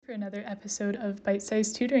for another episode of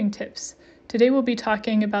Bite-Sized Tutoring Tips. Today we'll be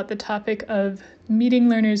talking about the topic of meeting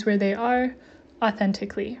learners where they are,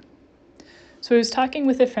 authentically. So I was talking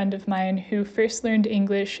with a friend of mine who first learned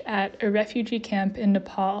English at a refugee camp in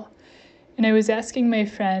Nepal, and I was asking my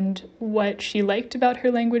friend what she liked about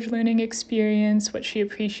her language learning experience, what she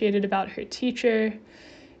appreciated about her teacher,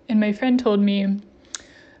 and my friend told me,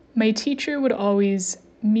 my teacher would always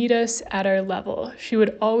meet us at our level. She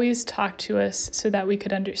would always talk to us so that we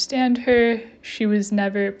could understand her. She was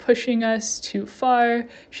never pushing us too far.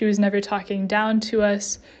 She was never talking down to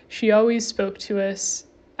us. She always spoke to us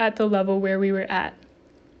at the level where we were at.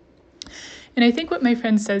 And I think what my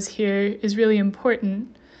friend says here is really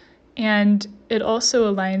important, and it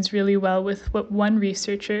also aligns really well with what one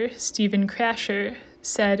researcher, Stephen Krasher,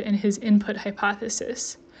 said in his input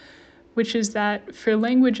hypothesis, which is that for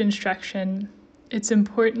language instruction, it's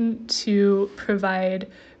important to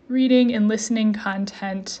provide reading and listening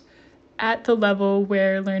content at the level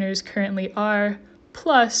where learners currently are,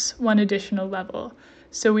 plus one additional level.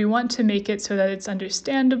 So we want to make it so that it's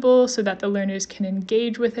understandable, so that the learners can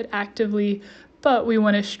engage with it actively, but we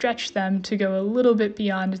want to stretch them to go a little bit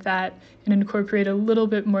beyond that and incorporate a little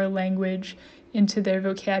bit more language into their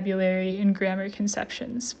vocabulary and grammar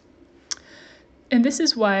conceptions. And this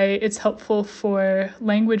is why it's helpful for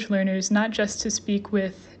language learners not just to speak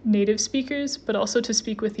with native speakers, but also to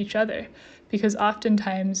speak with each other, because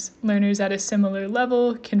oftentimes learners at a similar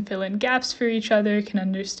level can fill in gaps for each other, can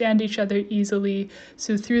understand each other easily.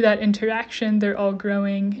 So through that interaction, they're all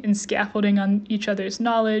growing and scaffolding on each other's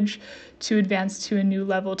knowledge to advance to a new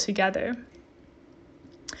level together.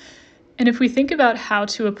 And if we think about how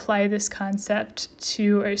to apply this concept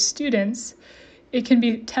to our students, it can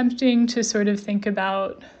be tempting to sort of think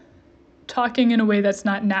about talking in a way that's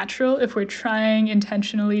not natural. If we're trying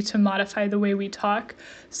intentionally to modify the way we talk,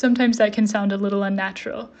 sometimes that can sound a little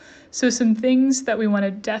unnatural. So some things that we want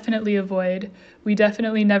to definitely avoid. We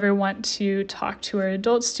definitely never want to talk to our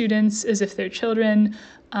adult students as if they're children.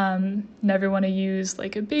 Never want to use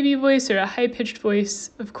like a baby voice or a high-pitched voice.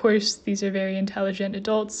 Of course, these are very intelligent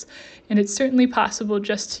adults, and it's certainly possible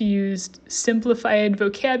just to use simplified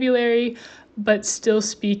vocabulary, but still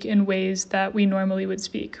speak in ways that we normally would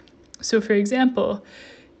speak. So for example,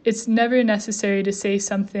 it's never necessary to say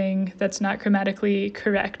something that's not grammatically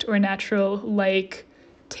correct or natural, like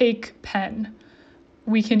take pen.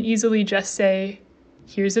 We can easily just say,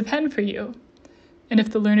 here's a pen for you. And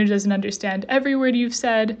if the learner doesn't understand every word you've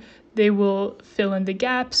said, they will fill in the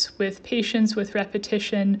gaps with patience, with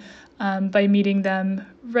repetition, by meeting them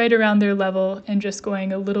right around their level and just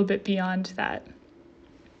going a little bit beyond that.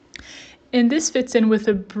 And this fits in with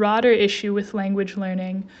a broader issue with language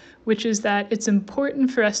learning, which is that it's important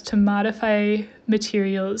for us to modify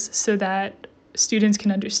materials so that students can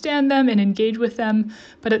understand them and engage with them,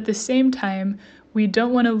 but at the same time, we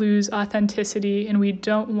don't want to lose authenticity and we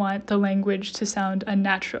don't want the language to sound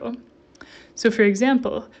unnatural. So for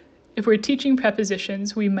example, if we're teaching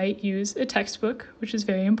prepositions, we might use a textbook, which is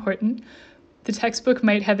very important. The textbook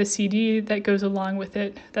might have a CD that goes along with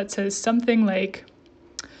it that says something like,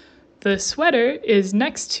 the sweater is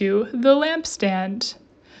next to the lampstand.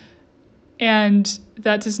 And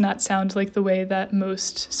that does not sound like the way that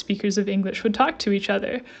most speakers of English would talk to each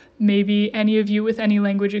other. Maybe any of you with any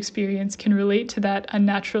language experience can relate to that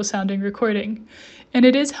unnatural sounding recording. And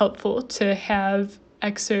it is helpful to have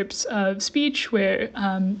excerpts of speech where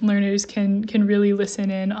learners can really listen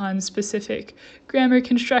in on specific grammar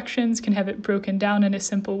constructions, can have it broken down in a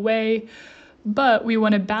simple way. But we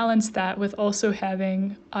want to balance that with also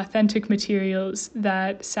having authentic materials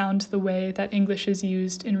that sound the way that English is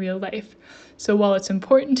used in real life. So while it's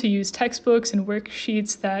important to use textbooks and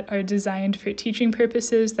worksheets that are designed for teaching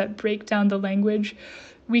purposes that break down the language,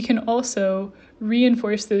 we can also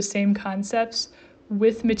reinforce those same concepts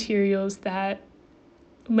with materials that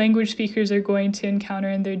language speakers are going to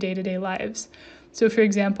encounter in their day-to-day lives. So for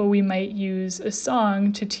example, we might use a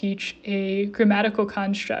song to teach a grammatical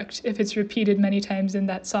construct if it's repeated many times in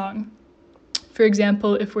that song. For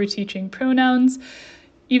example, if we're teaching pronouns,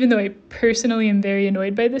 even though I personally am very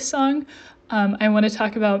annoyed by this song, I want to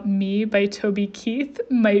talk about Me by Toby Keith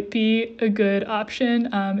might be a good option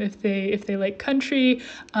if they like country,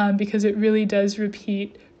 because it really does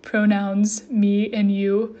repeat pronouns me and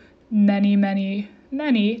you many, many,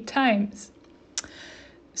 many times.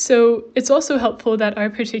 So it's also helpful that our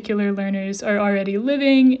particular learners are already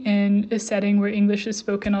living in a setting where English is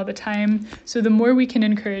spoken all the time. So the more we can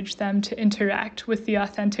encourage them to interact with the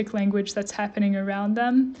authentic language that's happening around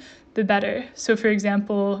them, the better. So for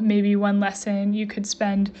example, maybe one lesson you could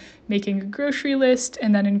spend making a grocery list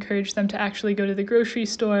and then encourage them to actually go to the grocery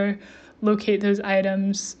store, locate those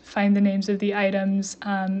items, find the names of the items,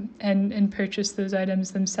 and purchase those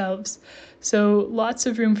items themselves. So lots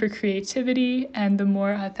of room for creativity, and the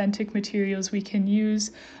more authentic materials we can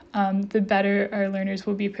use, the better our learners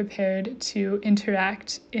will be prepared to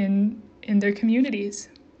interact in their communities.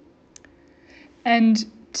 And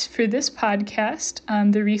for this podcast,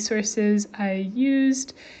 the resources I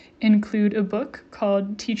used include a book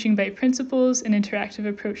called Teaching by Principles, An Interactive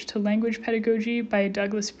Approach to Language Pedagogy by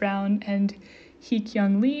Douglas Brown and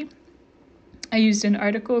Hee-Kyung Lee. I used an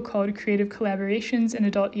article called Creative Collaborations in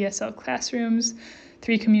Adult ESL Classrooms,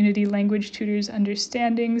 3 Community Language Tutors'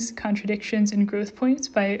 Understandings, Contradictions, and Growth Points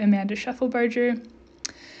by Amanda Scheffelbarger.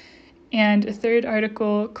 And a third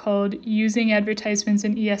article called Using Advertisements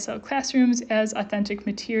in ESL Classrooms as Authentic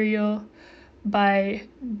Material by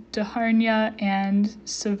Daharnya and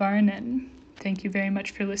Savarnan. Thank you very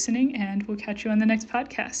much for listening, and we'll catch you on the next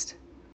podcast.